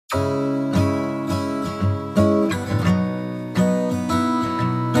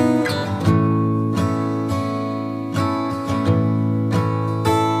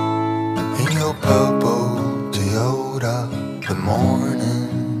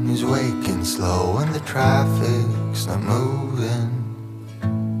body's waking slow and the traffic's not moving.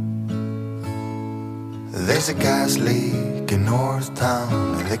 There's a gas leak in North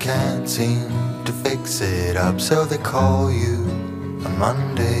Town and they can't seem to fix it up, so they call you on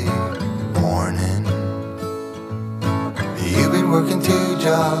Monday morning. You've been working 2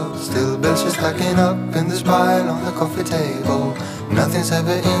 jobs, still bills just stacking up in this pile on the coffee table. Nothing's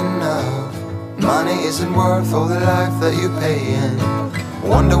ever enough, money isn't worth all the life that you're paying.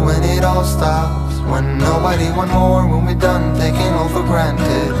 Wonder when it all stops, when nobody want more, when we're done taking all for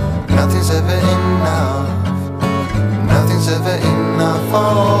granted. Nothing's ever enough, nothing's ever enough.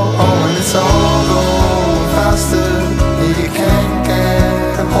 Oh, and it's all going faster, you can't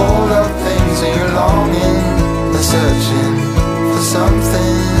get a hold of things and you're longing and searching for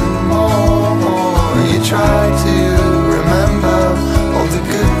something more. You try to remember all the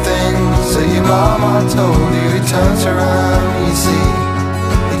good things that your mama told you. It turns around, you see,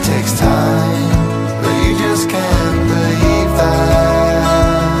 it takes time, but you just can't believe that.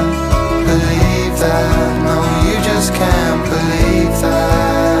 Believe that, no, you just can't believe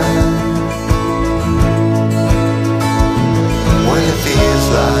that. Well, it feels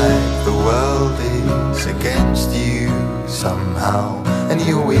like the world is against you somehow, and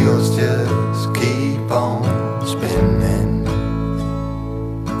your wheels just keep on spinning.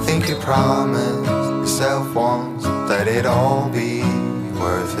 Think you promised yourself once that it'd all be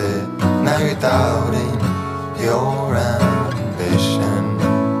worth it. Now you're doubting your ambition.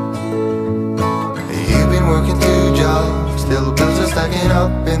 You've been working 2 jobs, still bills are stacking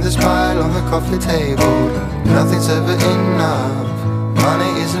up in this pile on the coffee table. Nothing's ever enough,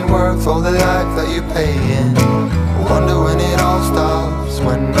 money isn't worth all the life that you're paying. Wonder when it all stops,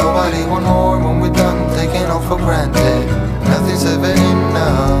 when nobody want more, when we're done taking all for granted. Nothing's ever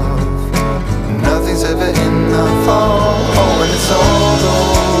enough, nothing's ever enough. Oh, and it's all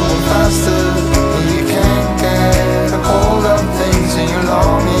going faster, and you can't get a hold of things and you're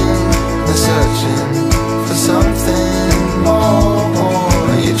longing and searching for something more.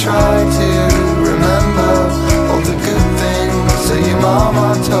 You try to remember all the good things that your mama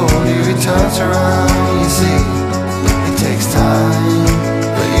told you. It turns around, you see, it takes time,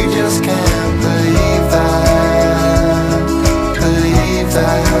 but you just can't believe that. Believe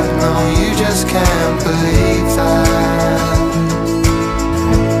that, no, you just can't believe that.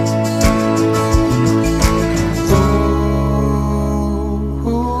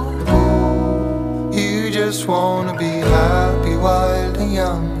 Ooh, you just wanna be happy, wild and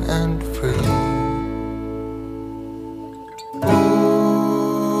young and free.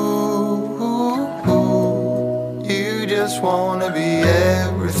 You just wanna be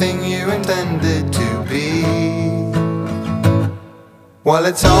everything you intended to be. While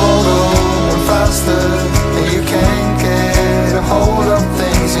it's all going faster and you can't get a hold